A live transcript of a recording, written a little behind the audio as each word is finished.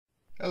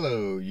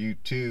Hello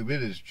YouTube,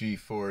 it is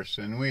G-Force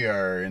and we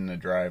are in the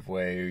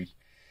driveway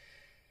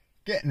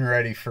getting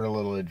ready for a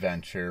little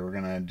adventure. We're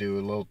gonna do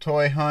a little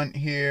toy hunt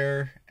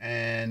here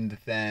and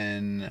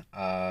then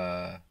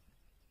gonna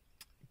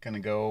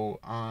go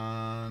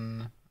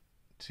on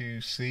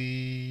to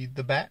see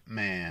the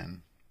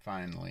Batman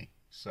finally.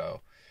 So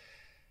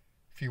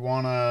if you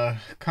wanna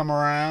come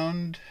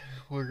around,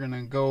 we're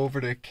gonna go over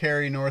to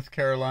Cary, North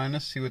Carolina,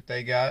 see what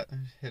they got.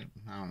 Hit,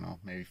 I don't know,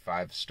 maybe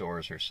 5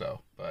 stores or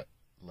so, but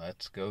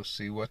let's go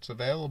see what's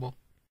available.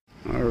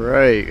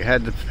 Alright,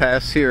 had to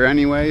pass here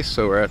anyway,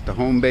 so we're at the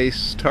home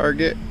base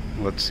Target.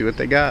 Let's see what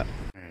they got.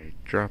 Alright,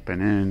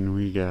 dropping in,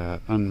 we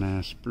got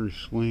unmasked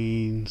Bruce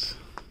Waynes.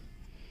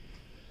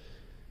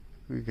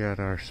 We got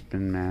our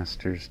Spin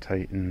Masters,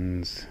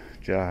 Titans,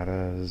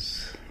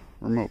 Jadas,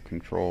 Remote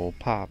Control,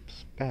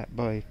 Pops, Bat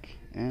Bike,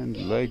 and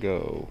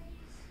Lego.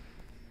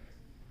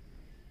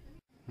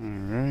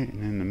 Alright,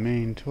 and in the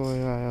main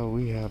toy aisle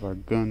we have our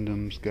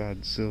Gundams,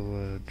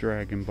 Godzilla,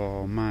 Dragon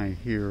Ball, My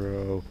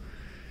Hero,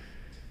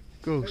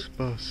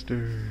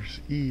 Ghostbusters,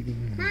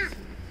 Eden,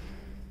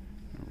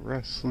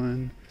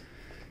 wrestling.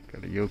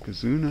 Got a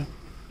Yokozuna.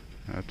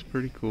 That's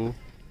pretty cool.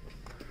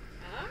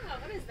 Oh,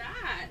 what is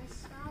that?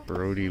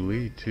 Brody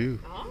Lee too.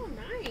 Oh,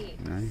 nice.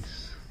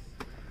 Nice.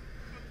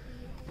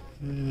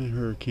 And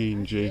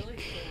Hurricane Jake, Really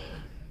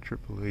cool.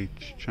 Triple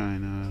H,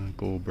 China,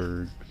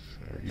 Goldbergs,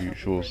 our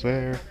usuals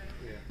there.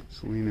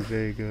 Selena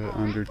Vega,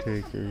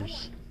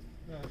 Undertakers,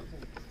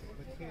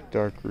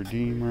 Dark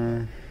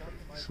Redeemer,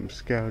 some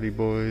Scouty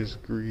Boys,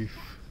 Grief,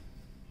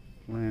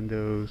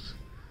 Landos,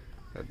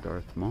 got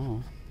Darth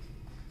Maul,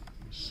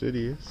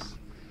 Sidious,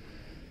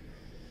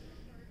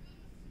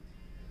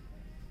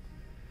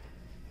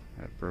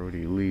 that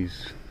Brody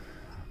Lee's.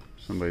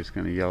 Somebody's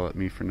gonna yell at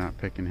me for not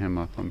picking him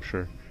up, I'm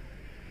sure.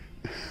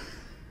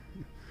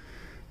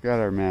 Got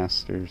our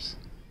Masters.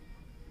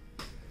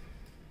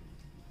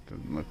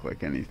 Doesn't look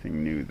like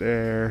anything new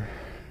there.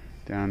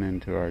 Down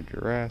into our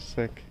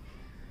Jurassic.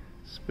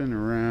 Spin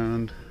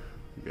around.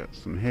 We got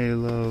some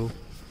Halo.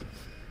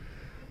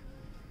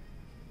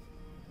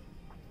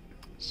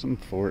 Some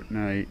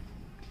Fortnite.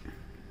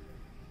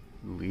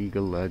 League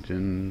of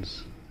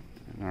Legends.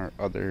 And our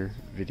other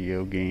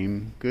video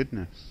game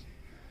goodness.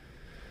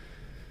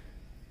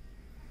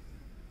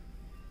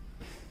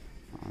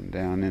 On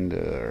down into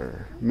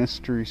our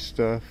mystery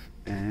stuff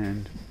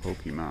and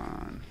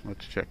Pokemon.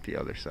 Let's check the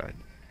other side.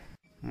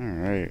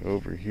 Alright,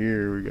 over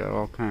here we got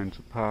all kinds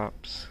of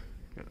pops.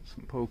 Got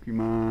some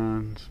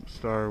Pokemon, some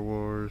Star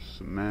Wars,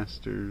 some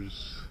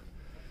Masters,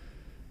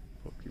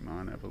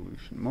 Pokemon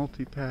Evolution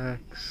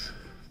multi-packs,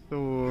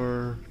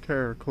 Thor,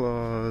 Terra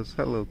Claws,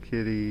 Hello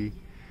Kitty,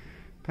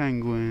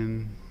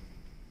 Penguin.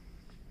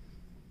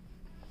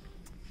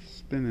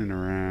 Spinning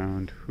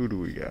around, who do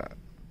we got?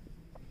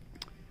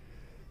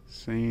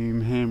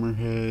 Same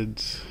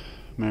Hammerheads,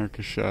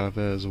 America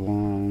Chavez,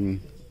 Wong,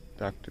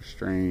 Doctor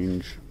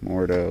Strange,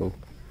 Mordo,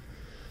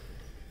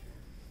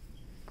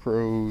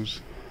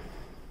 Crows,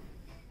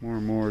 more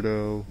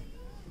Mordo,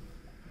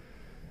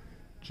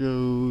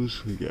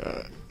 Joes, we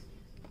got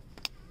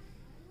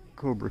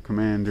Cobra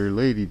Commander,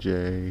 Lady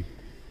J.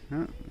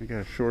 Oh, we got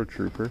a Shore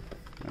Trooper.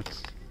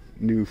 That's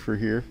new for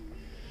here.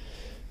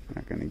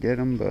 Not gonna get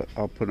him, but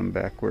I'll put him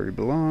back where he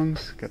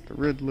belongs. Got the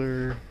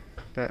Riddler,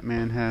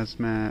 Batman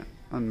Hazmat,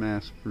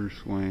 Unmasked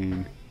Bruce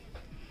Wayne,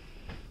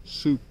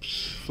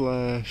 Soups,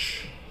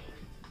 Flash,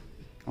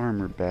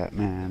 Armored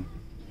Batman,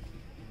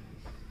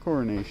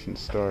 Coronation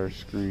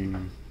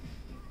Starscream.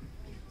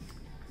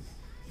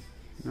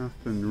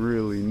 Nothing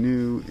really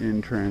new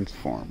in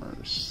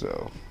Transformers,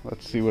 so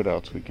let's see what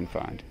else we can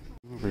find.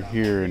 Over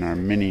here in our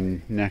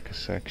mini NECA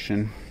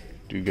section,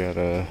 do got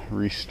a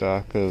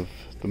restock of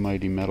the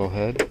Mighty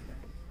Metalhead.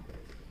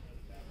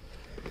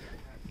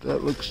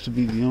 That looks to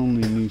be the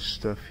only new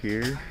stuff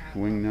here.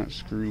 Wingnut,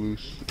 Screw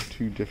Loose,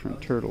 2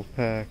 different turtle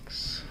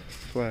packs.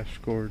 Flash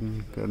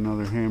Gordon, got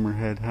another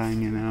Hammerhead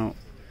hanging out.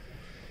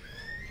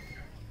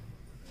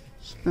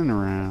 Spin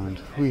around,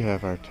 we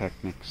have our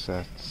Technic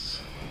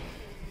sets.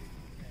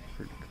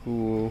 Pretty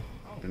cool.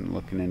 Been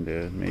looking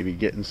into maybe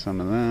getting some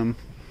of them.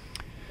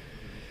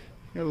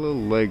 Got a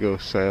little Lego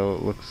sale,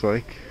 it looks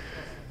like.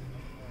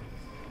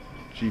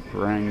 Jeep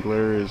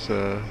Wrangler is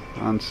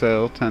on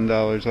sale,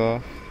 $10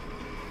 off.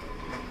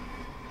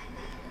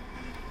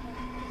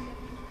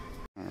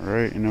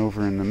 Alright, and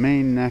over in the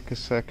main NECA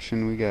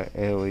section we got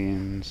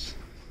Aliens.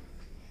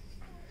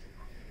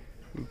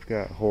 We've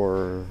got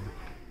horror,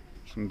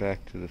 some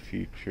Back to the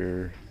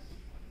Future.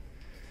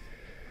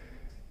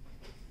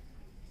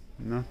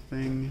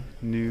 Nothing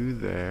new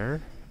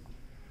there.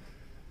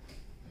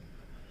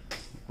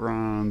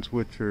 Bronze,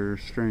 Witcher,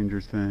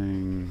 Stranger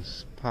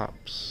Things,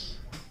 Pops,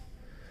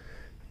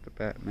 the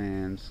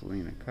Batman,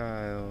 Selena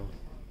Kyle,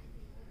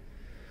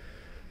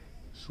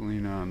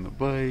 Selena on the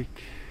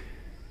bike.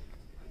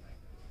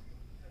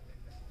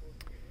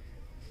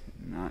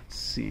 Not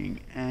seeing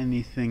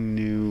anything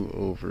new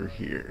over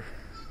here.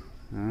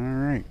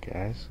 Alright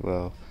guys,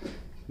 well,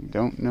 you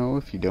don't know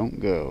if you don't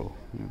go.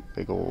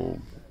 Big old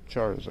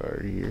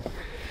Charizard here.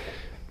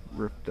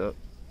 Ripped up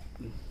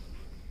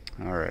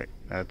Alright,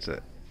 that's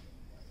it.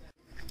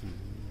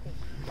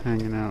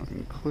 Hanging out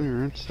in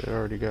clearance, they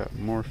already got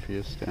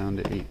Morpheus down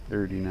to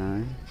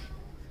 $8.39.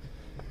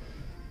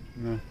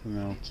 Nothing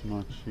else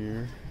much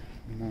here.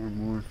 More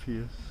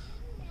Morpheus.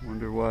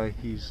 Wonder why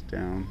he's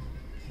down.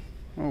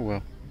 Oh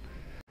well.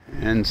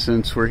 And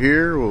since we're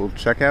here, we'll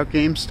check out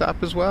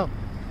GameStop as well.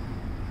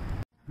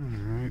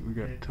 Alright, we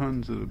got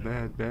tons of the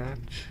Bad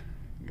Batch.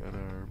 Got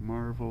our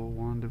Marvel,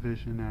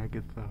 WandaVision,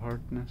 Agatha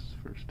Harkness.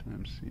 First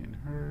time seeing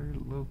her.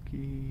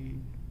 Loki.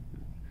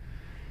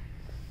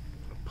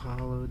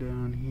 Apollo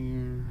down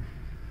here.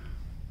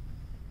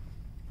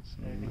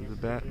 Some of the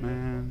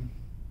Batman.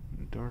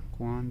 Dark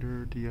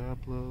Wanderer,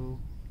 Diablo.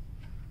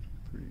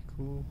 Pretty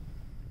cool.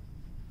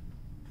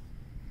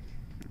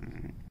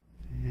 Alright.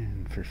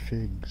 And for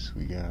figs,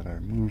 we got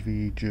our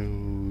movie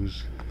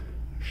Joe's,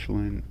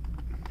 Schlint,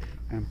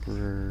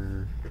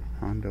 Emperor,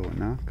 Hondo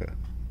Anaka.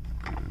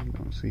 I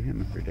don't see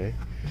him every day.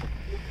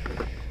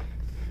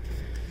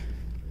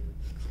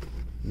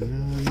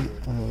 None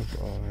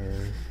of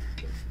our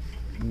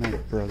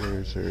Night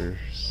Brothers or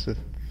Sith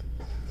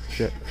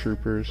Jet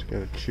Troopers.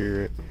 Gotta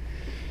cheer it.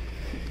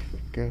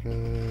 Got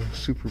a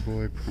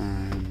Superboy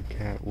Prime,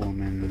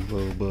 Catwoman,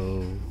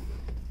 Lobo.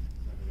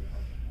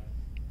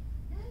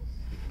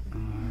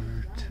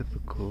 Our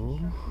typical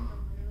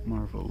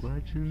Marvel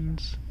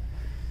Legends.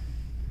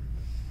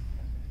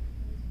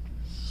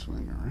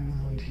 Swing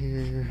around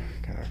here.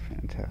 Got our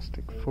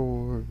Fantastic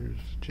Fours,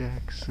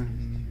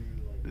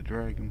 Jackson, the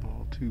Dragon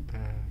Ball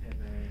 2-pack.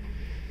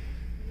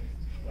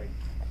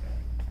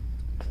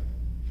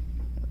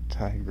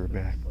 Tiger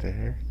back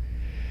there.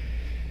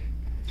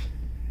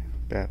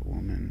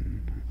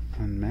 Batwoman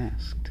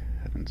Unmasked.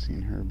 Haven't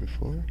seen her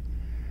before.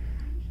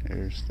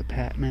 There's the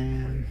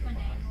Batman.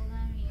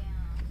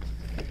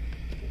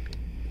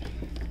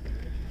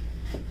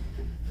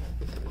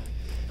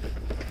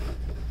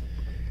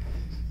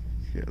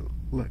 Got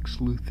Lex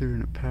Luthor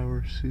in a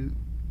power suit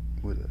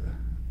with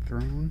a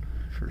throne.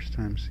 First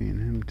time seeing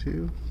him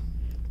too.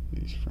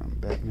 He's from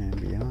Batman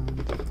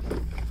Beyond.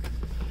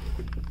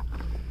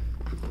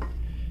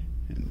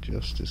 And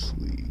Justice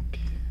League.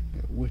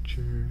 Got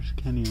Witchers,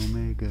 Kenny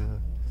Omega.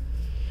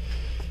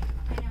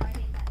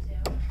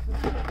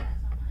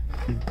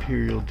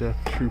 Imperial Death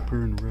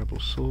Trooper and Rebel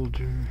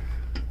Soldier.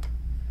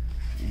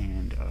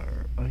 And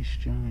our Ice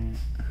Giant.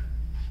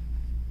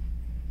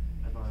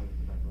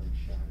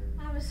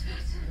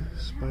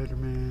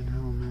 Spider-Man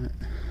helmet.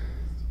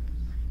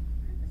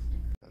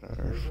 Got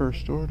our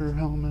First Order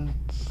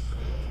helmets.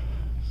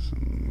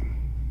 Some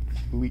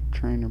Elite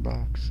Trainer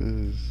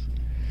boxes.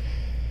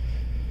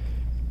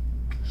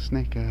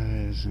 Snake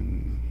Eyes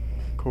and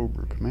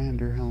Cobra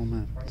Commander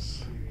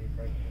helmets.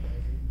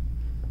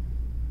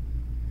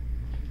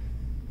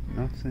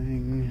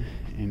 Nothing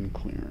in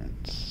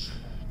clearance.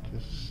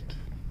 Just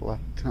Black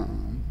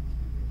Tom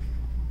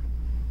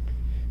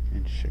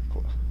and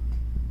Shikla.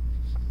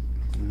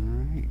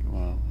 Alright,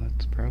 well,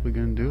 that's probably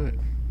going to do it.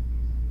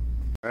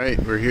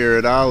 Alright, we're here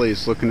at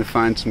Ollies looking to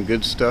find some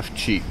good stuff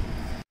cheap.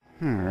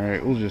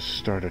 Alright, we'll just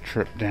start a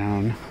trip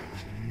down.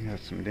 We got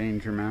some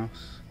Danger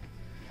Mouse.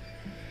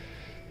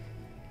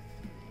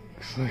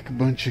 Looks like a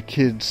bunch of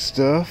kids'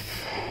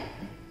 stuff.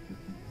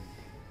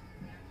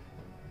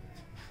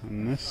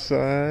 On this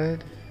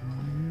side,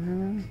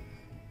 yeah.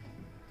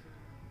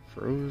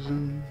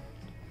 Frozen.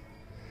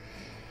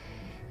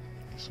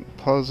 Some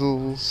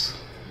puzzles.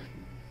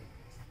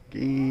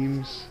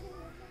 Games.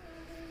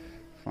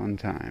 Fun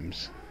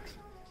times.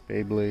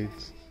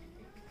 Beyblades.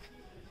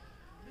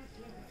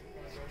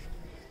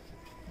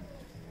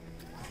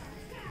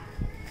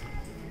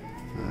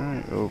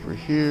 Alright, over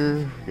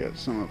here we got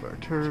some of our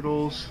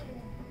turtles.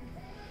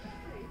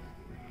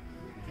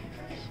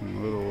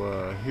 Some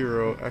little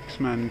Hero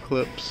X-Men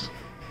clips.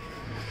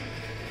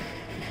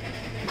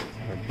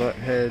 Our butt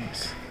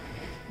heads.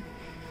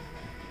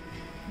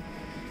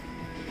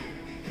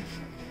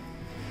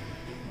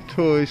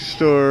 Toy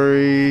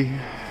Story.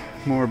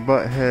 More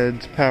butt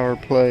heads, Power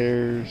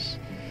Players.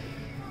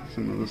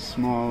 Some of the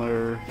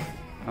smaller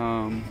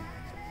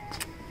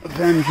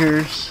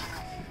Avengers.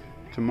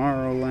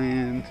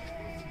 Tomorrowland.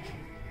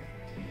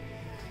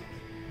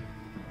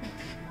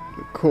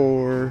 The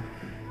Core.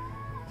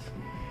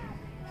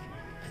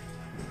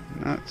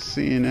 Not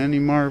seeing any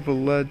Marvel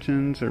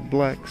Legends or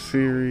Black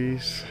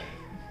Series.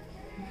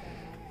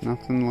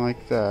 Nothing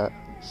like that.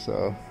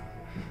 So,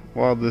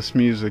 while this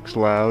music's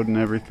loud and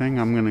everything,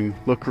 I'm going to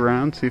look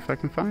around, see if I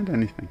can find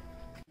anything.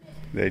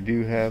 They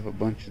do have a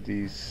bunch of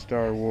these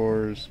Star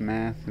Wars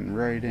math and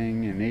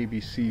writing and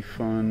ABC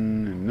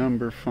fun and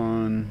number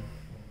fun.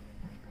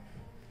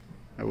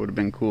 That would have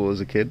been cool as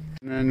a kid.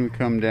 And then we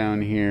come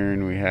down here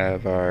and we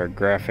have our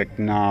graphic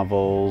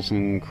novels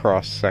and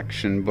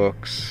cross-section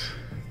books.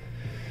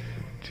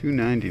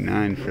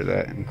 $2.99 for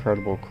that.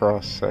 Incredible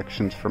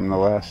cross-sections from The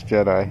Last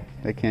Jedi.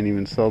 They can't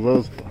even sell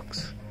those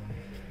books.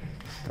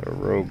 Got a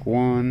Rogue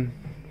One,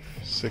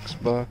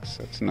 $6.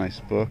 That's a nice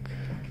book.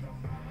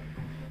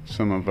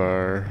 Some of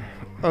our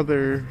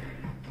other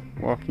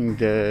Walking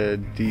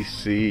Dead,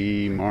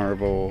 DC,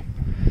 Marvel.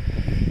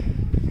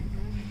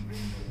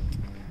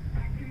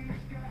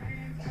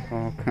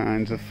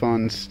 kinds of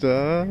fun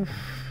stuff.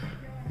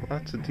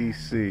 Lots of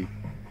DC.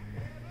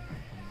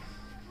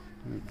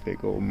 A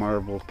big old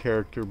Marvel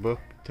character book,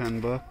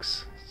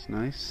 $10. It's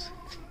nice.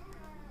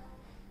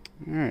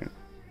 Alright,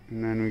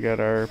 and then we got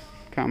our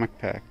comic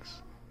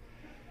packs.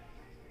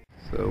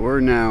 So we're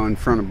now in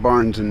front of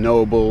Barnes &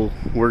 Noble.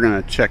 We're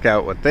going to check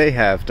out what they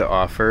have to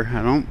offer.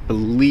 I don't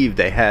believe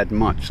they had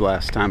much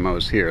last time I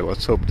was here.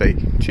 Let's hope they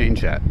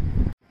change that.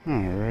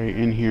 Alright,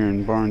 in here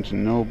in Barnes &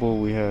 Noble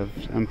we have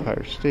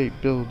Empire State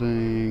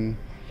Building,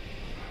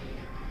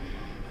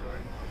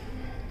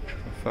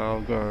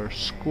 Trafalgar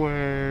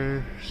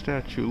Square,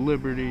 Statue of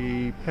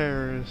Liberty,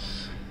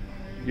 Paris,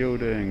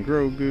 Yoda and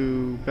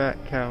Grogu, Bat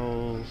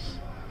Cowls,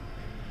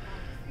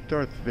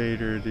 Darth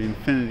Vader, the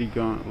Infinity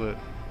Gauntlet,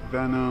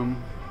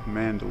 Venom,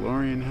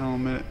 Mandalorian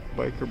helmet,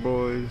 Biker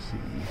Boys,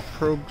 and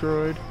Probe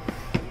Droid.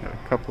 Got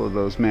a couple of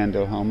those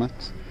Mando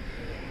helmets.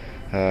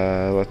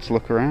 Let's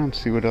look around,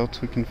 see what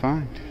else we can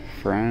find.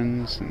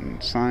 Friends and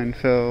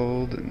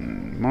Seinfeld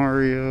and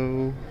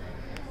Mario,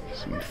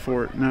 some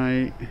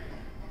Fortnite,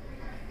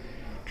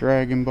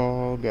 Dragon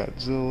Ball,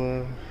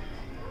 Godzilla.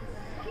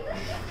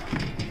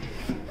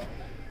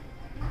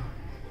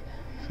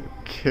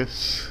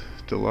 Kiss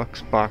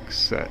Deluxe Box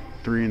Set,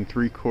 3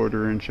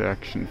 3/4 inch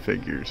action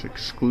figures,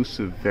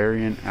 exclusive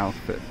variant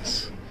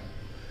outfits.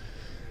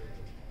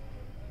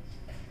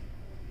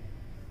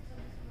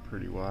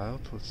 Pretty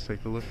wild. Let's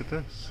take a look at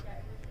this.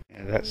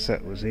 Yeah, that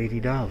set was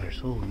 $80.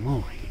 Holy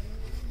moly.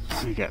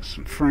 We got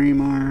some frame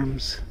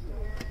arms,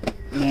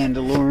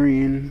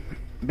 Mandalorian,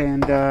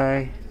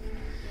 Bandai,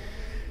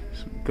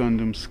 some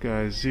Gundam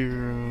Sky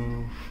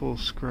Zero, Full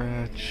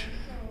Scratch,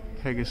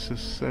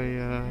 Pegasus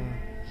Seiya,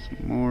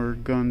 some more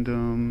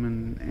Gundam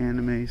and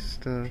anime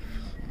stuff,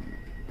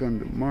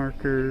 Gundam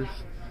markers,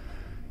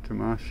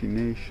 Tamashii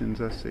Nations,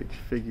 SH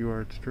Figure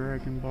Arts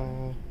Dragon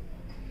Ball.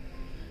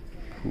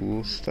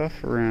 Cool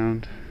stuff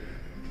around.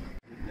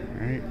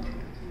 Alright.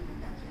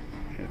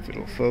 If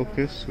it'll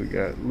focus, we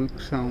got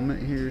Luke's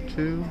helmet here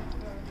too.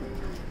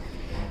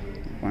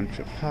 A bunch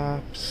of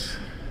pops.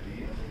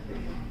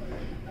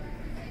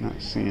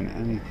 Not seeing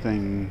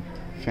anything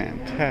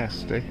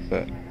fantastic,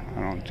 but I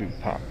don't do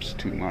pops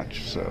too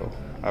much, so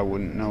I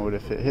wouldn't know it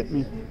if it hit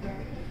me.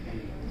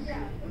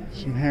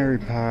 Some Harry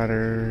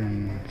Potter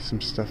and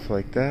some stuff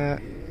like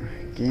that.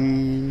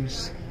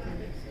 Games.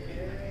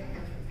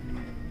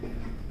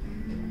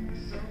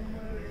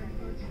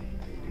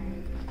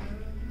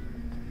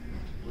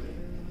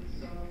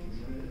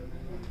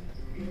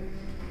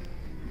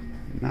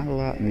 Not a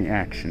lot in the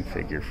action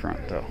figure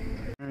front though.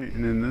 Alright,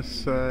 and then this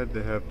side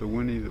they have the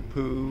Winnie the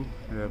Pooh,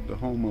 they have the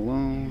Home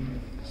Alone,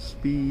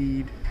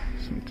 Speed,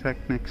 some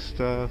Technic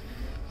stuff,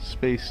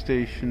 Space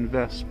Station,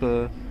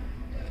 Vespa,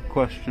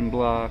 Question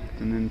Block,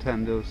 the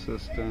Nintendo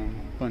system,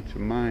 a bunch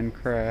of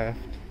Minecraft,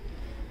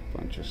 a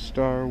bunch of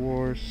Star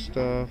Wars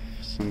stuff,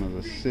 some of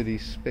the City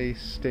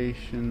Space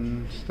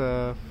Station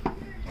stuff,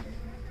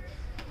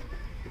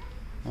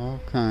 all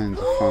kinds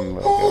of fun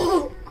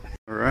Lego.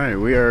 Alright,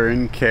 we are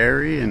in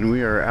Cary and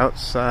we are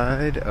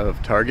outside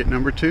of Target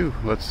number 2.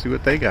 Let's see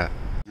what they got.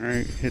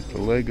 Alright, hit the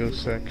Lego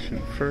section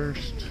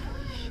first.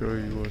 Show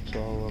you what's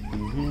all up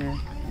in here.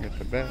 We got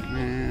the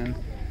Batman,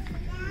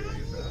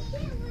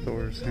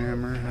 Thor's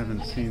hammer,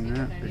 haven't seen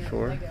that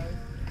before.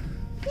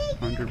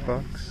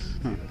 $100.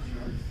 Huh.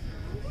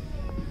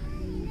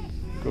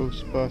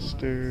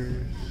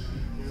 Ghostbusters.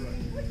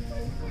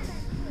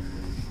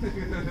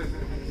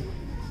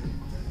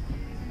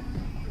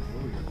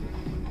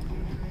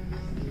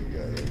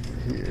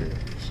 Here,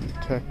 some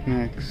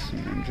Technics,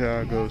 some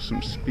Ninjago,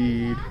 some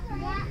Speed.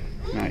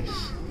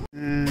 Nice.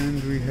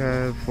 And we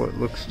have what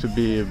looks to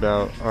be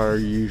about our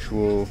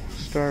usual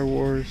Star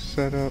Wars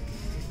setup.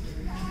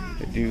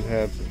 They do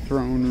have the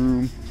throne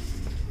room.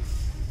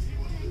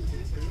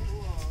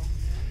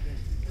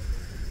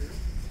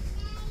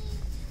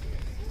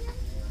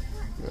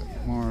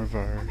 Got more of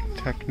our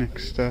Technic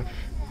stuff.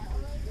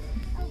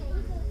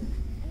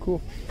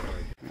 Cool.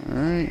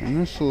 Alright, and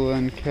this little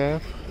end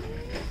cap.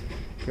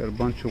 Got a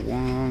bunch of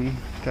Wong,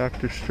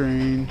 Doctor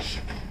Strange,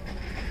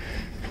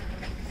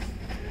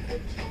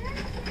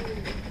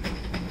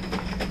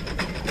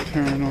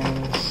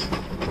 Eternals,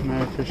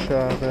 America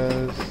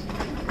Chavez,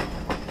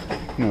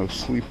 no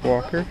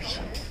Sleepwalkers,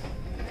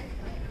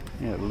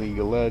 yeah, League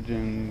of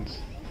Legends,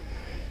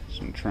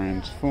 some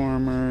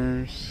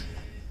Transformers,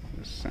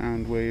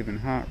 Soundwave and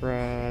Hot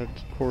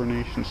Rods,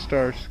 Coronation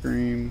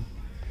Starscream,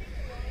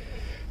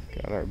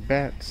 got our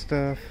Bat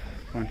stuff.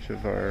 Bunch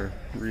of our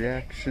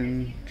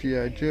reaction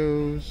G.I.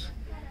 Joes.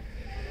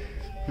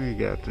 We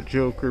got the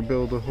Joker,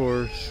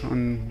 Build-A-Horse,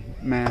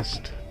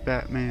 Unmasked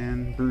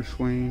Batman, Bruce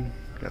Wayne.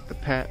 Got the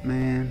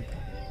Pat-Man.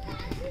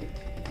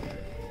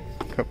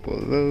 A couple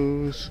of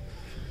those.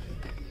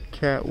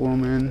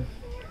 Catwoman.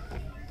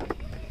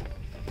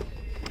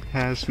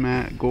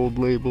 Hazmat, Gold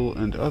Label,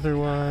 and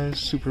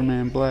otherwise.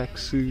 Superman Black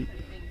Suit.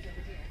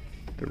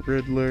 The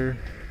Riddler.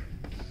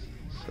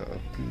 So,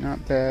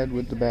 not bad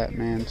with the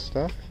Batman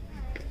stuff.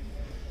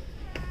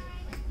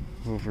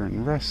 Over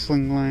in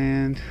Wrestling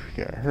Land,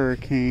 we got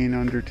Hurricane,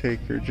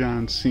 Undertaker,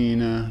 John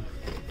Cena,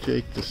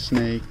 Jake the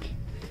Snake.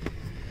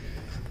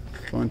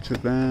 Bunch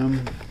of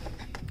them,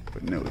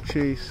 but no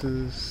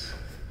chases.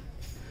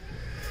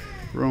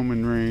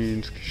 Roman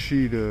Reigns,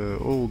 Kushida,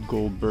 Old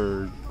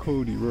Goldberg,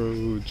 Cody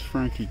Rhodes,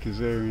 Frankie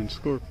Kazarian,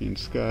 Scorpion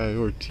Sky,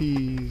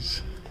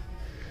 Ortiz,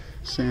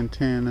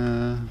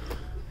 Santana,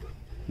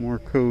 more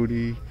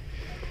Cody.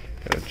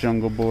 Got a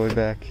Jungle Boy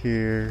back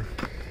here.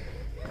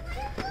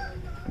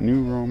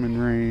 New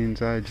Roman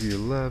Reigns,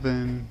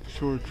 IG-11,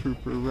 Shore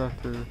Trooper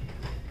Wrecker.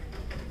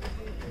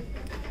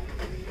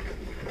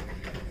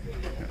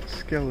 Got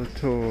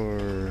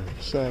Skeletor,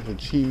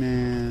 Savage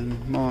He-Man,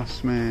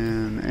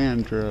 Mossman,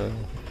 Andra.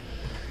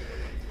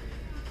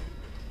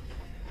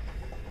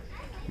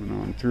 Went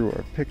on through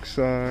our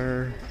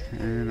Pixar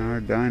and our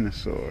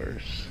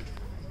dinosaurs.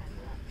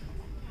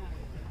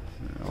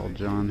 All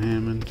John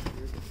Hammond.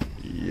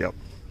 Yep.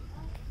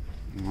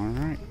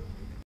 Alright.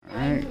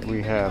 Alright,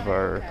 we have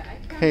our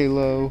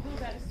Halo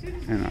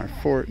and our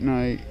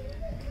Fortnite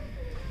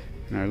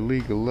and our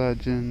League of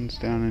Legends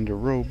down into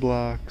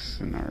Roblox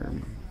and our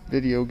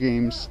video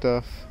game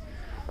stuff.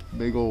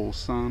 Big old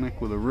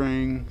Sonic with a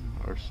ring.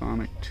 Our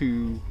Sonic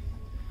 2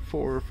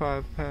 4 or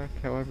 5 pack,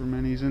 however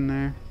many's in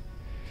there.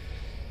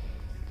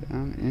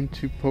 Down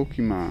into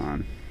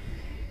Pokemon.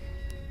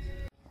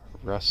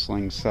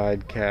 Wrestling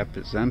side cap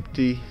is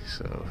empty,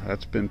 so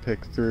that's been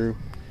picked through.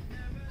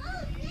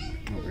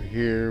 Over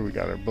here we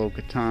got our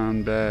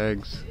Bo-Katan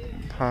bags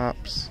and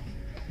pops.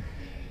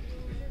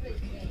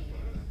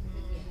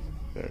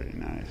 Very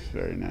nice,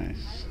 very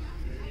nice.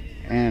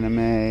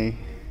 Anime.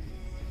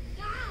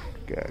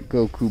 Got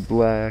Goku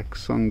Black,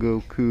 Son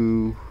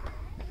Goku.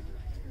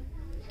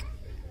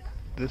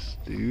 This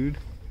dude,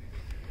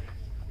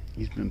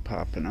 he's been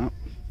popping up.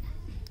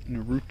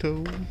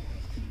 Naruto.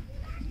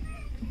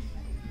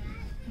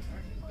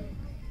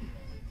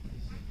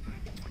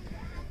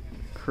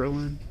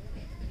 Krillin.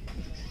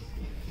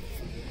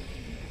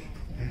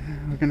 Yeah,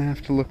 we're gonna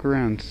have to look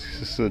around. It's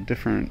just a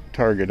different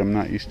target. I'm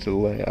not used to the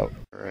layout.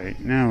 Alright,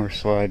 now we're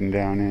sliding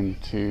down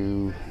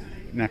into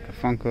NECA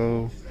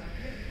Funko.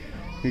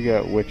 We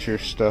got Witcher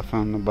stuff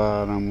on the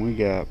bottom. We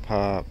got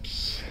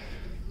pops,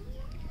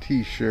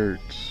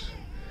 t-shirts,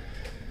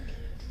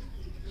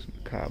 some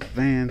Cobb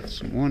Vance,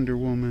 some Wonder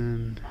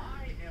Woman,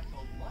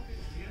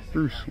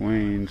 Bruce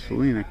Wayne,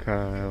 Selena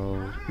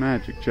Kyle,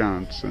 Magic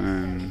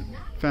Johnson,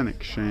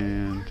 Fennec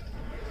Shand,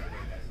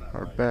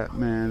 our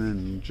Batman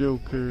and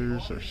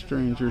Jokers, our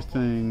Stranger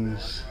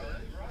Things,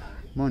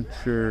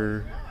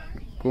 Muncher,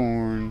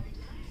 Gorn,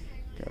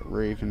 got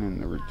Raven and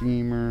the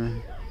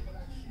Redeemer,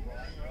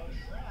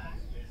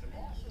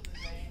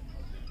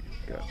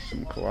 got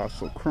some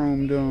Colossal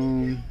Chrome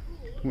Dome,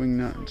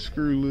 Wingnut and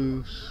Screw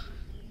Loose,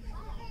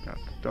 got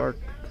the Dark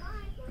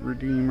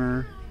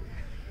Redeemer,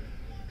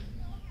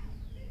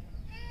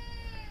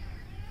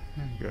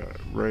 got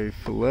Ray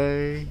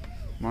Fillet,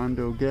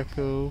 Mondo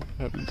Gecko,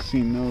 haven't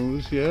seen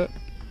those yet.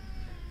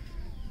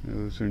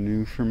 Those are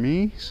new for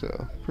me,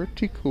 so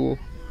pretty cool.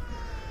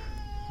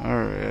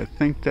 Alright, I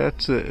think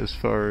that's it as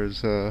far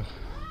as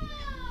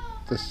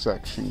this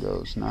section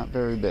goes. Not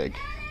very big.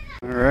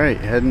 Alright,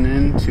 heading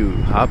into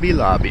Hobby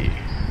Lobby.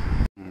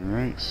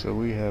 Alright, so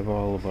we have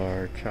all of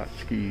our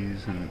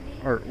tchotchkes and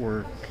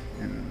artwork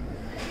and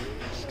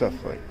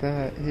stuff like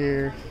that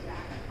here.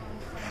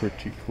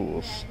 Pretty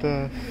cool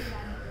stuff.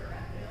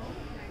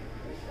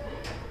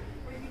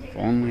 If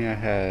only I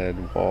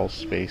had wall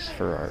space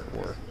for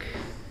artwork.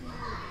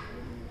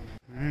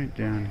 Alright,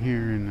 down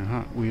here in the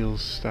Hot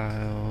Wheels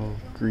style,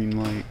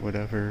 green light,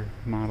 whatever,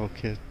 model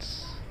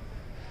kits.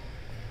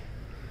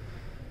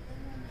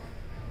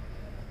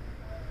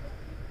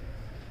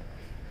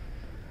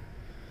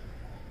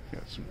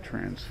 Got some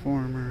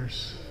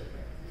Transformers,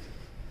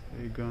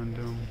 a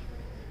Gundam.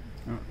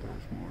 Oh,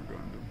 there's more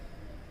Gundam.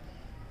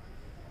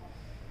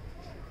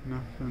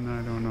 Nothing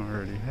I don't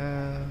already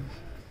have.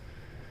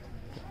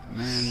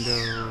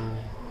 Mando,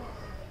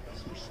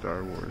 some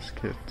Star Wars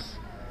kits.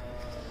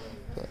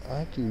 But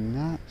I do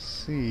not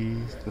see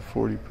the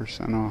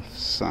 40% off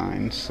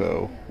sign,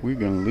 so we're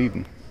gonna leave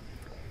them.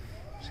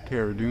 It's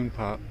Cara Dune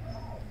Pop.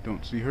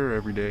 Don't see her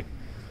every day.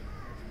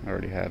 I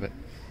already have it.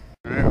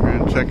 Alright, we're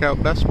gonna check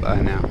out Best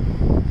Buy now.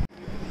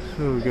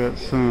 So we got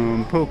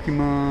some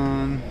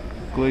Pokemon,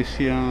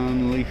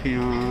 Glaceon,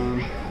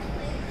 Leafeon,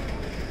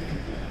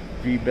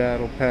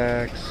 V-Battle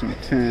packs, some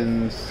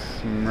tins,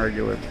 some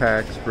regular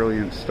packs,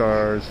 Brilliant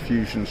Stars,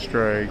 Fusion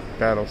Strike,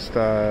 Battle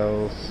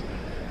Styles,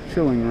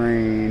 Chilling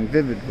Rain,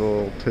 Vivid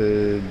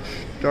Voltage,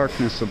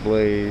 Darkness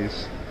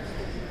Ablaze.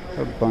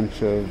 A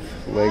bunch of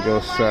Lego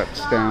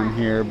sets down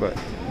here, but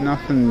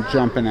nothing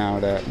jumping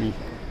out at me.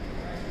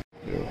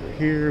 Over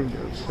here, we've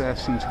got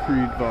Assassin's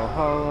Creed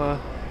Valhalla,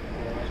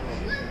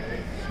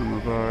 some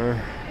of our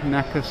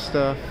NECA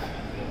stuff,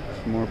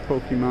 some more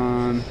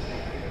Pokemon,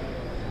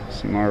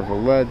 some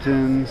Marvel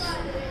Legends.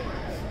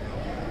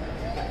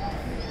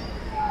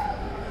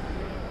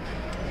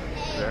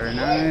 Very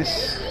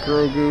nice.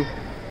 Grogu.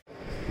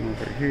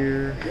 Over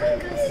here, we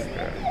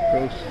got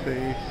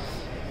Ghostface.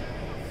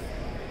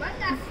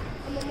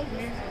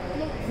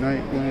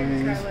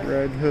 Nightwing,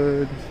 Red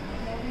Hood,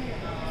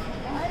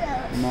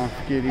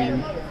 Moff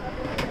Gideon.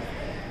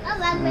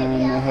 And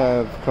they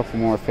have a couple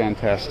more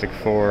Fantastic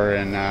Four,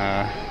 and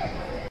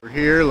we're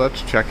here.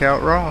 Let's check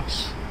out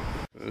Ross.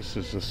 This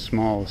is the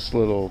smallest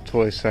little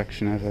toy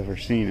section I've ever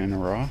seen in a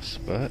Ross,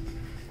 but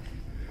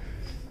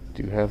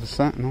do have a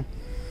Sentinel,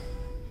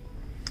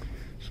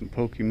 some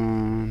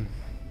Pokemon,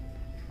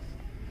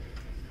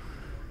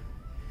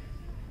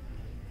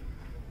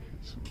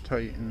 some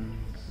Titans.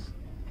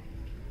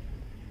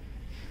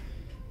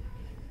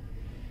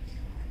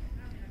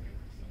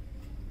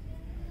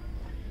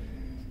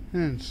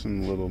 And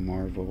some little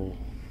Marvel.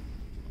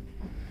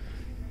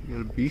 You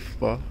got a Beef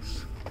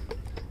Boss.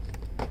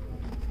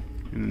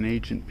 And an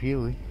Agent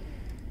Peely.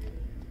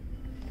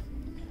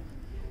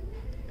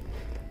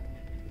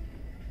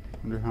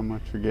 Wonder how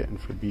much we're getting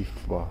for Beef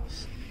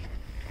Boss.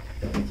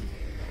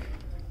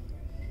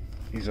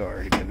 He's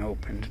already been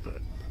opened,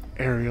 but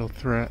Aerial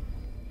Threat.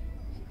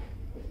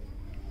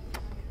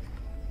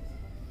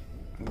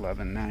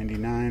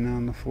 $11.99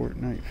 on the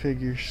Fortnite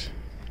figures.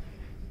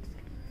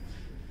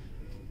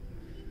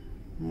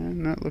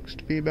 And that looks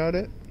to be about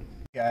it.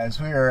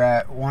 Guys, we are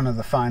at one of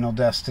the final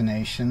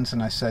destinations,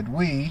 and I said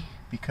we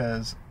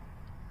because,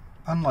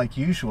 unlike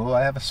usual,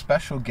 I have a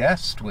special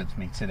guest with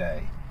me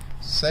today.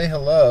 Say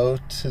hello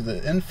to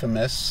the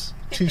infamous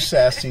Two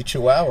Sassy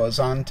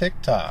Chihuahuas on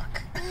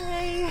TikTok.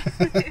 Hey.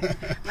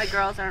 My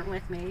girls aren't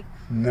with me.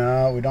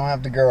 No, we don't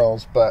have the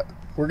girls, but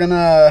we're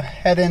gonna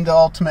head into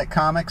Ultimate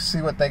Comics,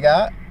 see what they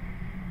got.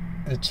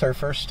 It's her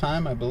first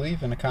time, I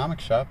believe, in a comic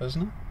shop,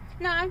 isn't it?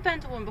 No, I've been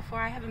to one before.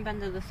 I haven't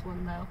been to this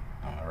one, though.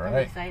 All right.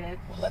 I'm excited.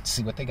 Well, let's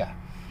see what they got.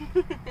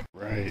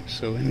 Right,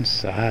 so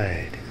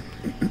inside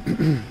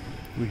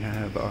we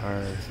have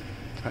our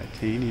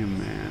Titanium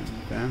Man,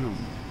 Venom,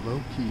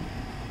 Loki.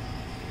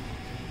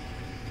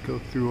 Go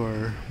through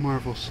our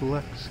Marvel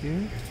Selects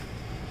here.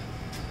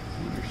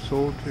 Winter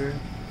Soldier,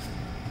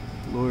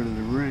 Lord of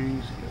the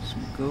Rings, got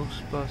some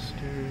Ghostbusters.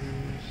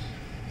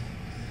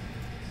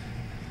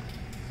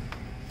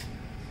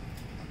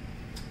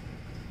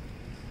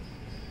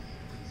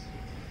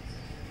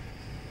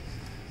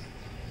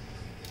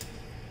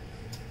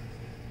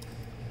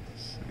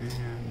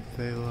 And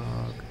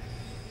Thalog.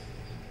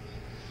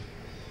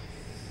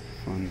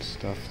 Fun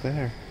stuff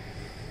there.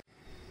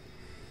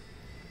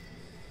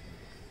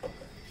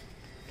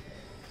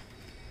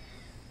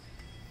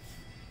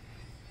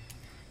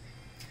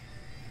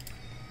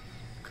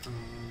 Kongs.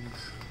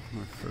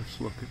 My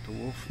first look at the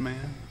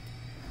Wolfman.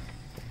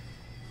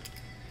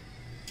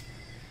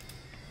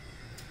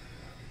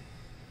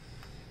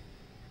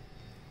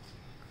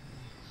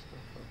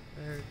 Stuff up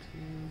there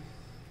too.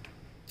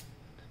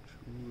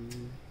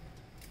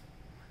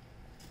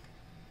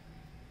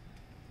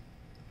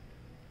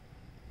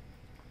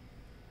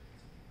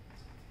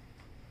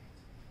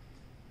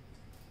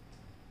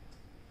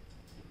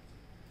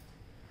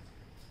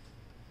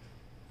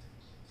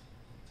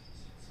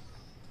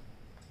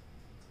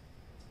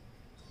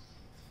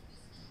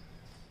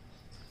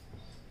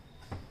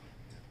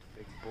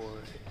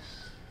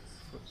 Boys,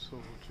 Foot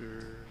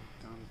Soldier,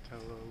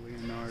 Donatello,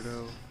 Leonardo,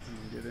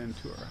 and we'll get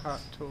into our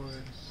hot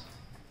toys.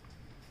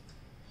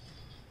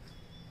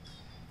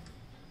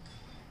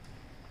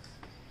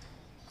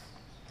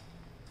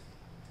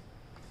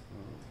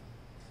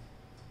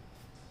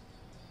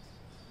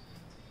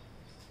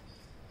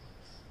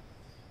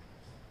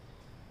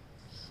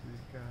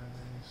 Snake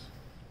Eyes.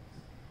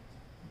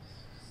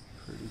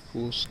 Pretty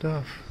cool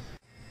stuff.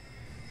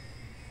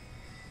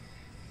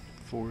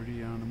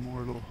 40 on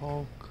Immortal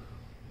Hulk.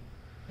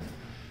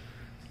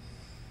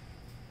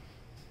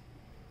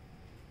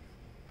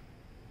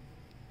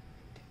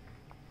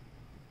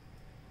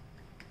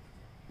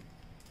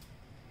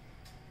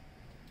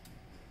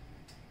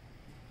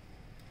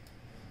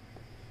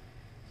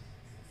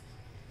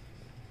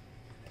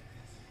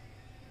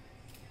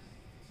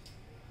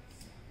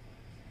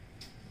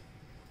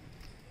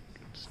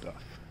 Good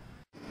stuff.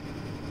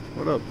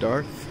 What up,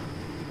 Darth?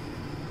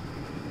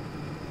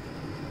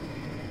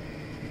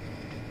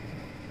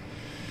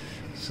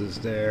 This is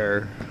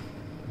their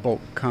bulk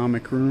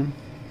comic room.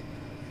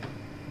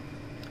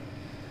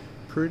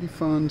 Pretty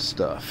fun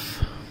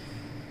stuff.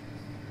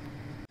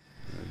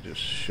 They're just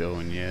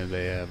showing you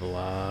they have a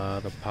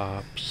lot of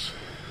pops.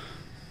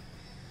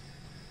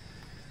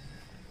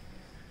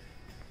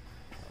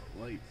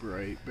 Light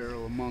Bright,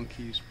 Barrel of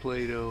Monkeys,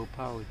 Play-Doh,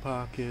 Polly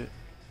Pocket,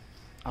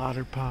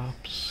 Otter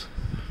Pops.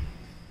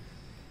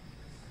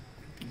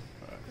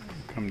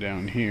 Come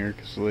down here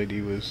because the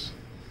lady was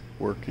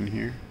working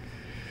here.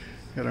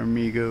 Got our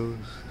Migos,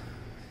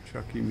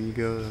 Chucky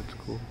Migo, that's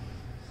cool.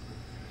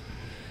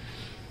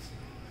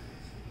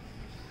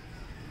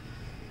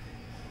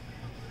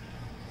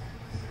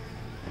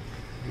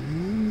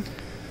 And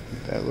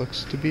that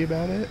looks to be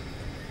about it.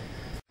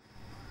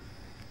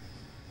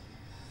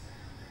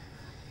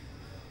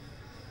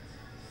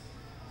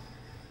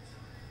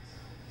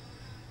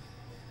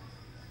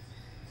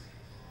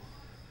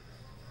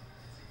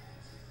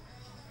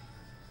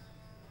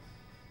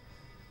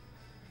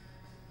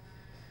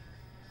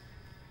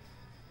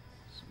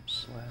 Some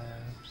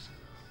slabs.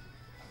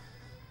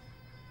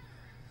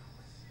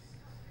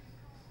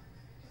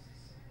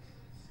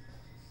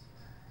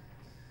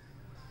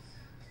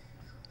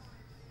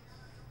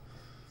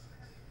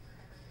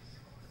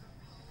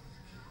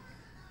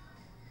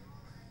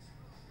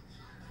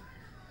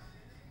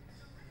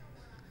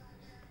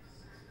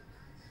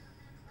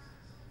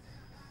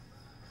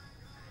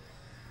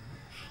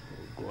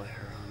 Glare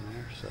on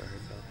there, sorry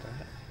about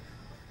that.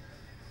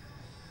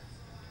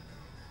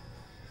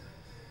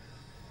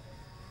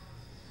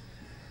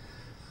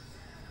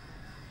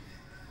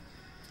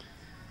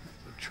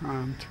 The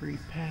Tron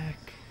 3-pack.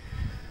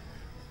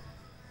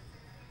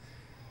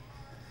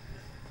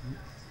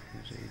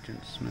 Here's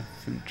Agent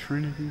Smith and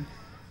Trinity.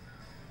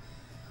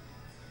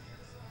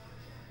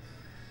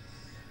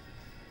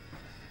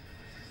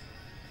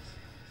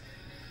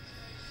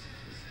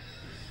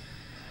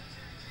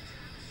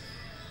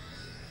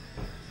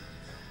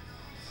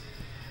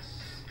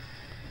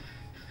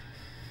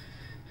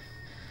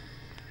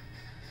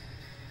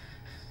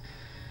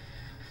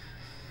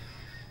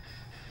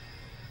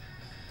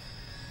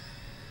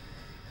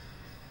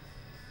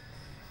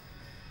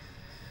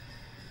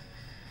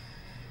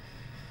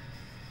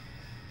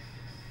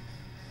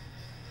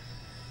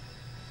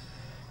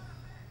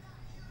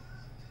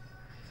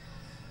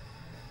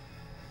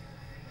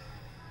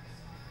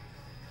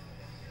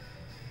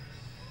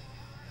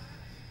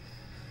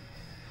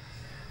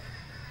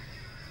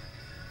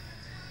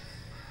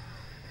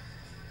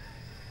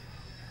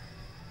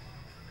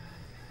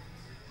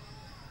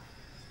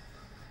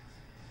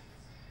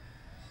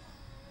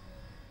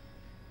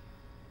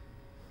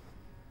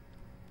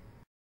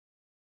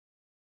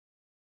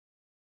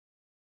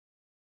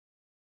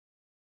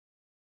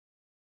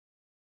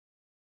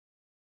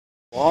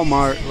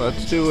 Walmart,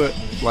 let's do it.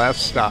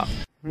 Last stop.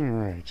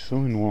 Alright, so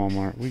in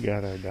Walmart we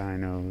got our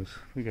dinos.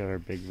 We got our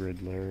big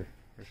Riddler,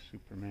 our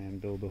Superman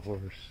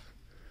Build-A-Horse,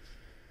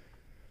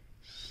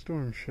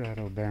 Storm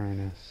Shadow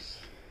Baroness,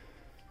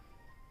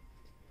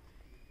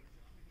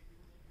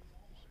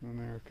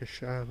 America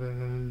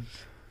Chavez,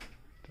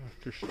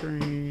 Doctor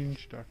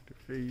Strange, Dr.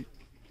 Fate,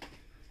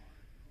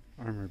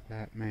 Armored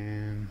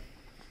Batman.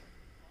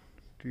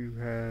 Do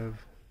have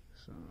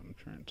some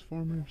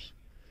Transformers.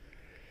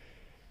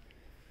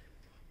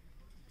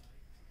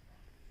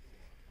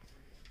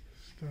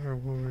 Star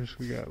Wars,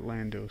 we got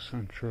Lando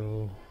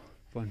Central,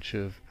 bunch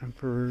of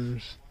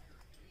Emperors.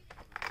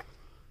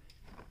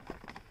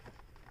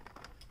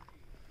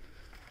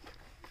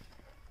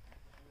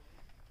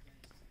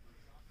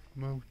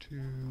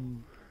 Motu.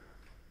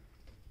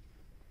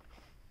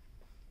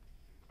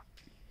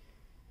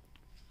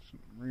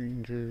 Some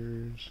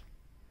Rangers.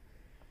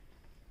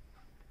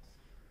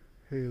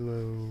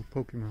 Halo,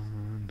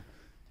 Pokemon,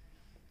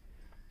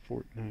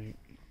 Fortnite,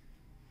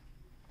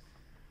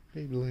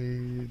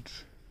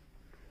 Beyblades,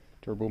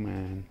 Turbo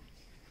Man,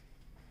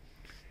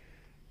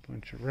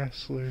 bunch of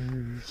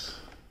wrestlers,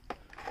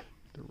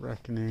 The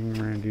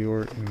Reckoning, Randy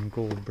Orton,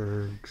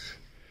 Goldbergs,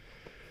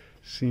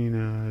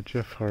 Cena,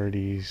 Jeff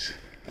Hardy's,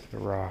 The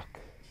Rock,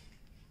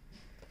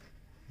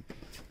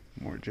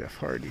 more Jeff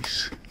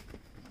Hardy's,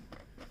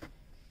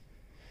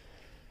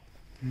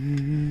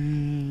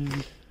 and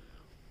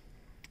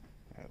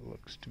that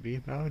looks to be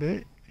about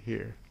it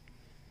here.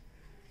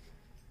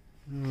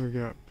 Now we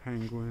got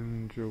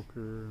Penguin,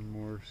 Joker, and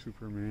more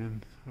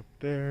Superman up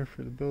there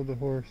for the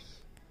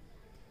Build-A-Horse.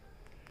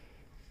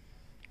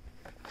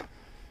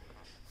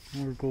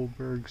 More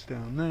Goldbergs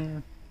down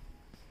there.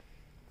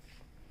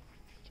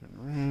 Turn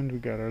around, we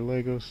got our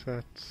Lego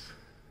sets.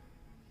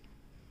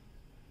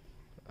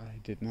 I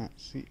did not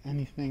see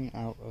anything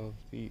out of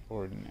the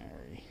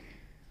ordinary.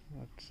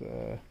 Let's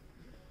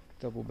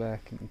double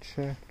back and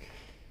check.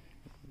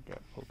 We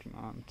got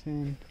Pokemon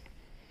tin.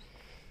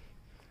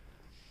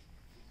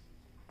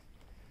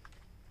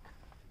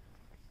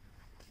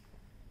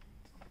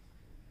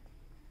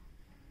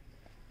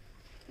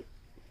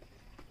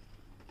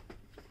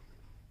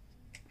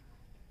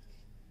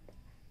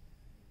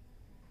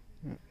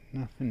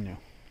 Nothing new.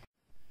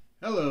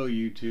 Hello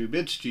YouTube,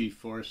 it's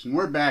G-Force, and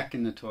we're back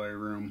in the toy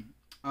room.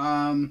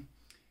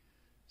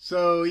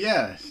 So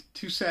yeah,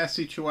 two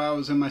sassy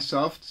chihuahuas and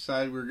myself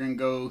decided we were gonna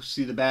go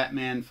see the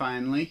Batman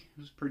finally. It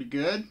was pretty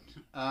good.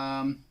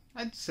 I'd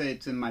say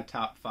it's in my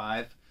top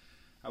 5.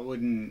 I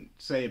wouldn't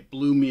say it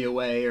blew me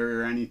away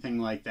or anything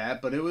like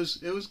that, but it was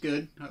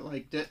good. I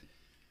liked it.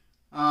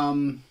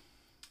 The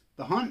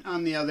Hunt,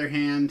 on the other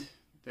hand,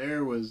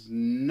 there was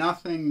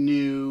nothing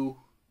new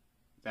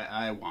that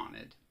I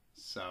wanted.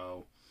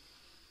 So,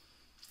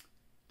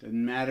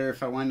 didn't matter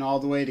if I went all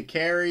the way to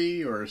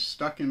Cary or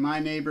stuck in my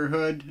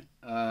neighborhood.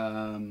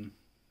 Nothing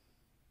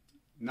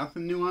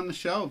new on the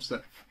shelves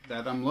that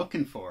I'm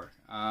looking for.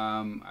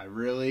 I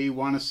really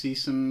want to see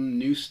some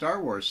new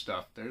Star Wars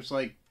stuff. There's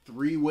like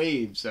 3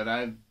 waves that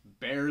I've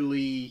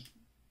barely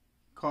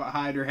caught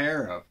hide or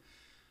hair of.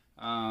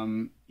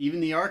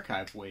 Even the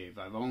archive wave,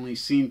 I've only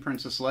seen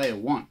Princess Leia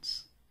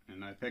once,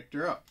 and I picked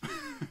her up.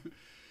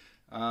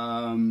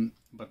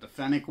 But the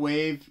Fennec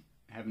wave,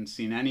 haven't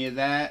seen any of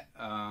that.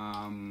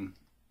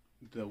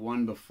 the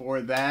one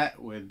before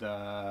that with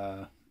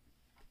the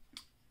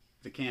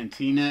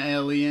Cantina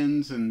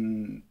aliens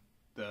and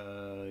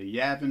the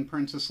Yavin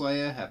Princess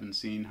Leia. Haven't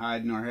seen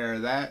hide nor hair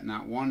of that.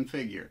 Not one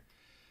figure.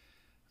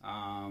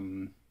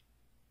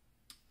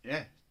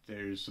 Yeah,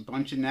 there's a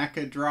bunch of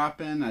NECA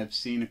dropping. I've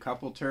seen a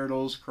couple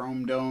Turtles,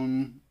 Chrome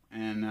Dome,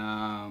 and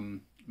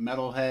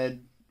Metalhead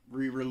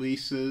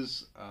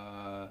re-releases.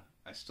 I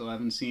still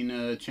haven't seen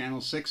a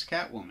Channel 6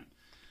 Catwoman.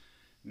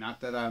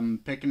 Not that I'm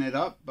picking it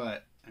up,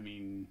 but, I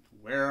mean,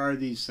 where are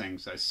these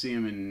things? I see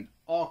them in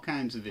all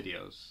kinds of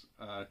videos.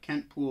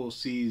 Kent Poole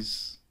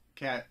sees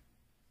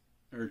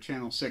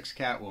Channel 6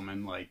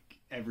 Catwoman like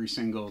every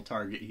single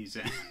Target he's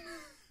in.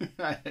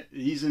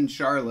 He's in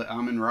Charlotte,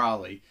 I'm in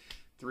Raleigh.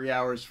 3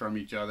 hours from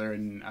each other,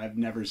 and I've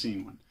never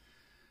seen one.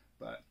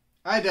 But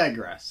I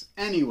digress.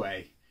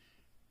 Anyway,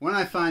 when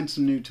I find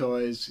some new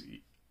toys,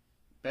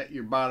 bet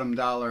your bottom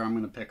dollar I'm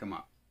going to pick them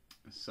up.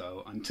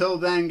 So until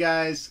then,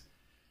 guys,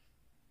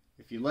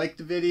 if you like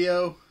the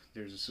video,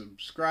 there's a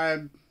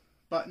subscribe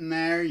button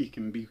there. You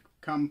can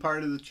become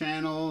part of the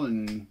channel,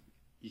 and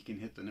you can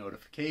hit the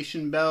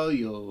notification bell.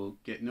 You'll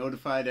get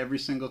notified every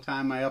single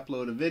time I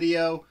upload a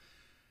video.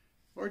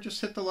 Or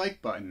just hit the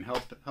like button.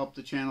 Help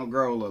the channel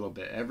grow a little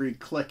bit. Every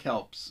click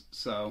helps.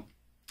 So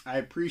I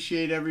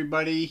appreciate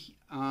everybody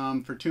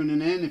for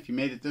tuning in. If you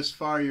made it this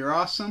far, you're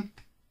awesome.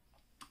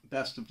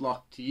 Best of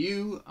luck to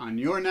you on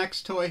your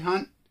next toy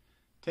hunt.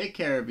 Take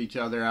care of each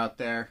other out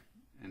there,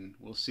 and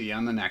we'll see you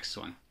on the next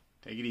one.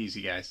 Take it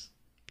easy, guys.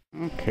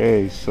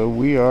 Okay, so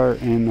we are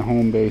in the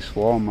home base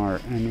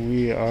Walmart, and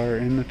we are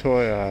in the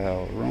toy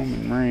aisle.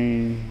 Roman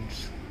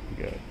Reigns, we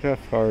got Jeff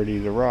Hardy,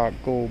 The Rock,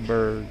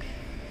 Goldberg,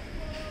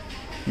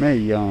 Mae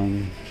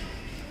Young.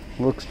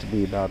 Looks to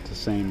be about the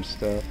same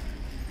stuff.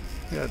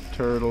 We got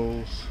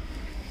Turtles.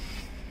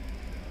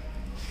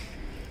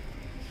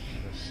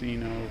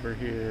 Cena over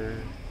here.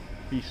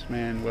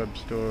 Beastman, Web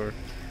Store.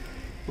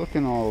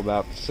 Looking all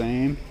about the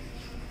same.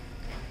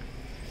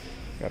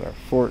 Got our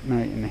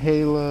Fortnite and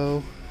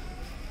Halo.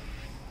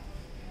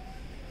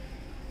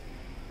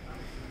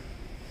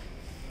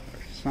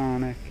 Our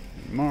Sonic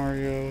and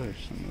Mario. There's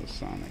some of the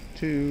Sonic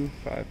 2.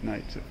 Five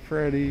Nights at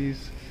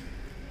Freddy's.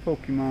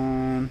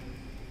 Pokemon.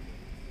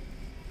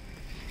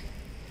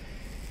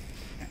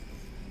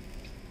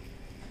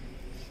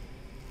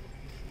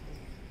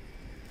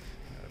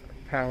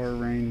 Power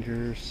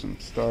Rangers, some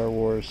Star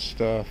Wars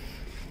stuff.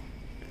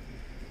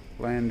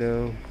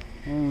 Lando.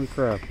 Holy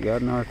crap, we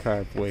got an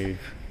archive wave.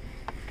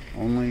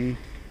 Only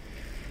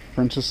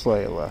Princess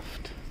Leia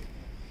left.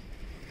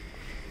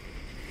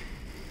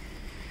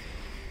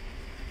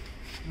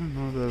 I don't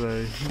know that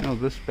I know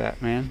this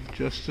Batman.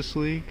 Justice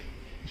League.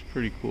 He's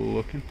pretty cool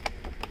looking.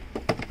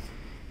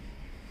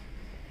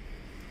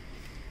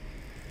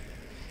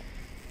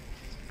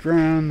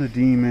 Drown the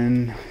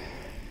Demon.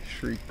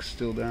 Shriek's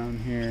still down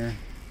here.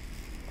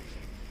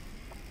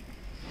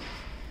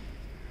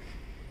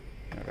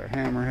 Got our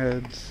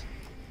Hammerheads.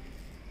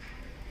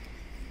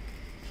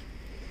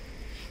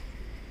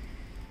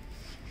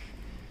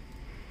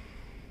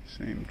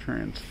 Same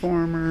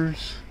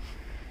Transformers.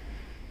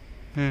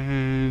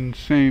 And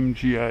same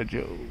G.I.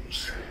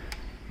 Joes.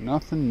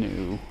 Nothing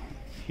new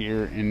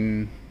here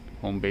in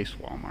home base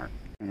Walmart.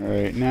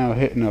 Alright, now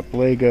hitting up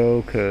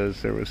Lego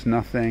because there was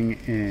nothing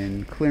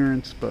in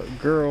clearance but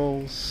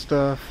girls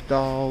stuff,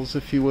 dolls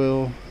if you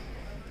will.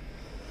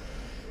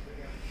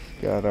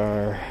 Got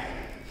our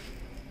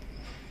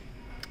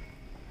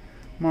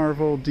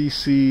Marvel,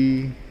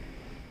 DC,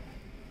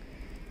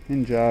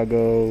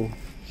 Ninjago,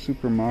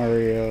 Super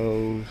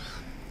Mario's,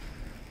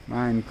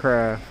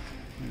 Minecraft,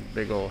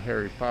 big old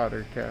Harry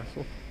Potter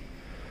castle.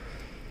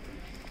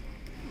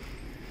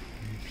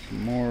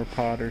 Some more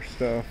Potter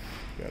stuff.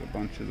 Got a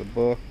bunch of the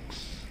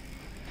books.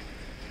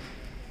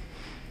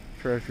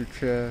 Treasure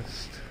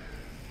chest.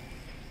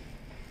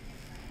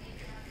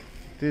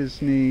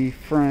 Disney,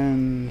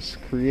 Friends,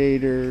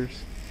 Creators.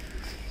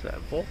 Is that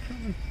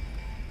Voltron?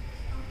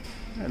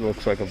 That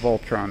looks like a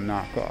Voltron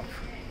knockoff.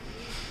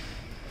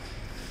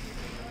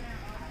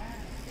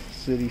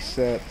 City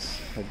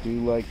sets. I do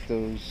like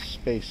those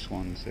space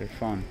ones. They're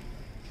fun.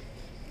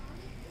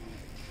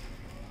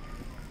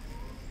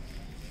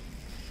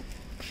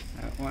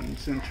 That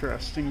one's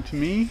interesting to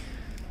me.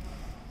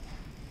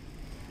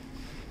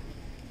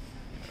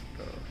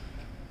 Got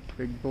the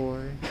big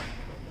boy.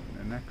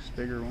 The next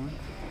bigger one.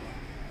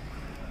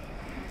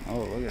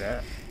 Oh, look at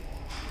that.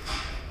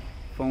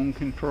 Phone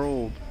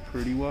controlled.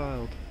 Pretty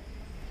wild.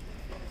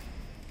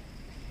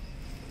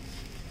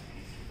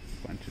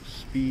 Bunch of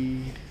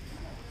speed.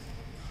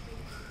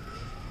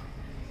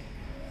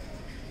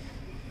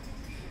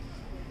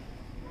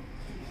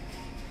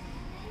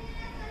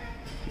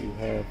 You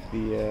have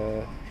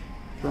the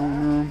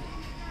throne room.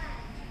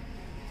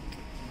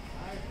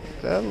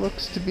 That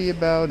looks to be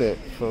about it,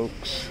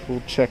 folks.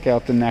 We'll check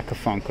out the NECA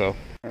Funko.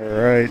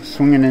 Alright,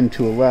 swinging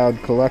into a loud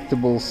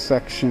collectibles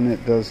section.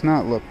 It does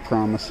not look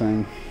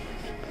promising.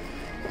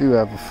 Do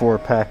have a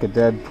 4-pack of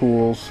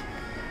Deadpools.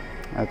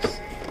 That's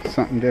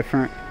something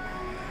different.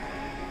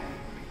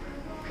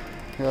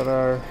 Got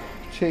our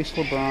Chase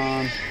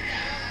LeBron,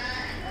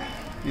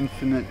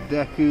 Infinite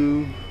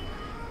Deku.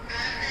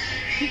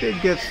 We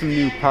did get some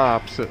new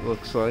pops, it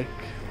looks like.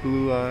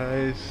 Blue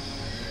Eyes.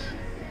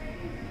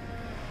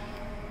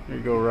 There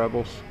you go,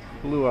 Rebels.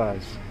 Blue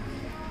Eyes.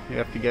 You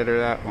have to get her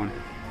that one.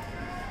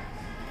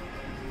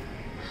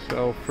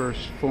 Cell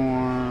First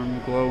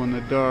Form, Glow in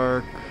the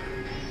Dark.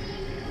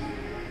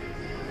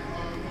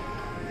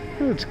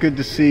 It's good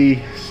to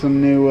see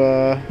some new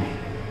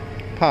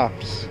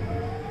pops.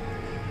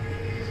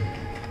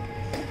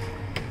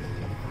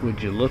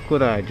 Would you look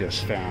what I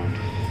just found?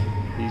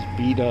 He's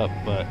beat up,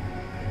 but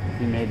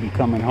he may be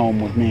coming home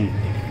with me.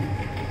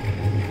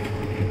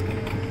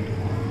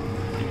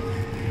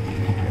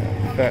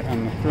 Fett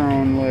on the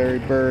Throne, Larry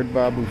Bird,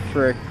 Babu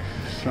Frick,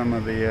 some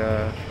of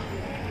the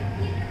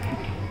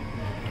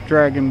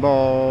Dragon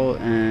Ball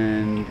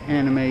and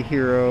Anime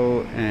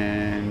Hero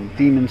and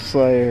Demon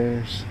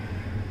Slayers.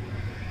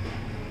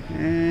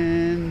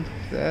 And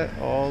that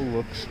all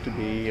looks to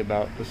be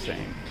about the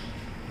same.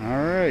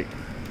 Alright.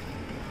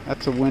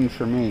 That's a win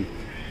for me.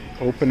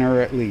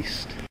 Opener at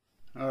least.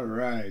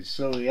 Alright,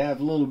 so we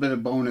have a little bit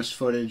of bonus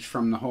footage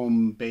from the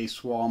home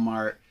base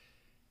Walmart.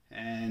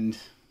 And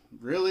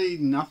really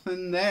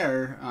nothing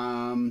there.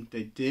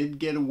 They did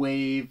get a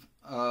wave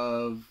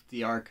of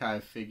the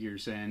archive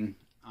figures in.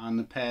 On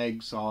the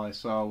pegs, all I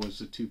saw was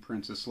the 2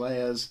 Princess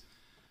Leias.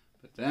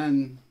 But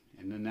then,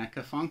 in the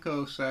NECA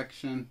Funko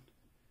section,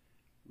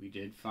 we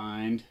did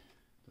find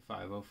the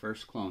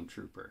 501st Clone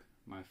Trooper.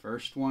 My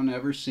first one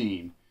ever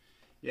seen.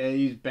 Yeah,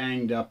 he's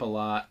banged up a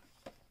lot.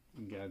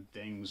 Got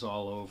dings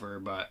all over,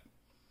 but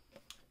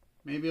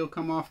maybe he'll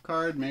come off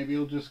card. Maybe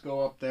he'll just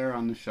go up there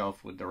on the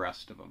shelf with the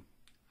rest of them.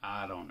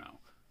 I don't know.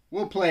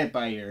 We'll play it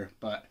by ear,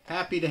 but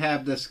happy to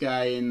have this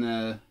guy in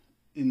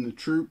the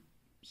troop.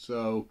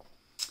 So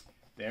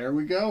there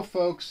we go,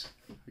 folks.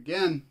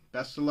 Again,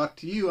 best of luck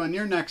to you on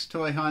your next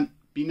toy hunt.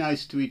 Be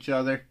nice to each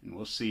other, and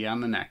we'll see you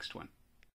on the next one.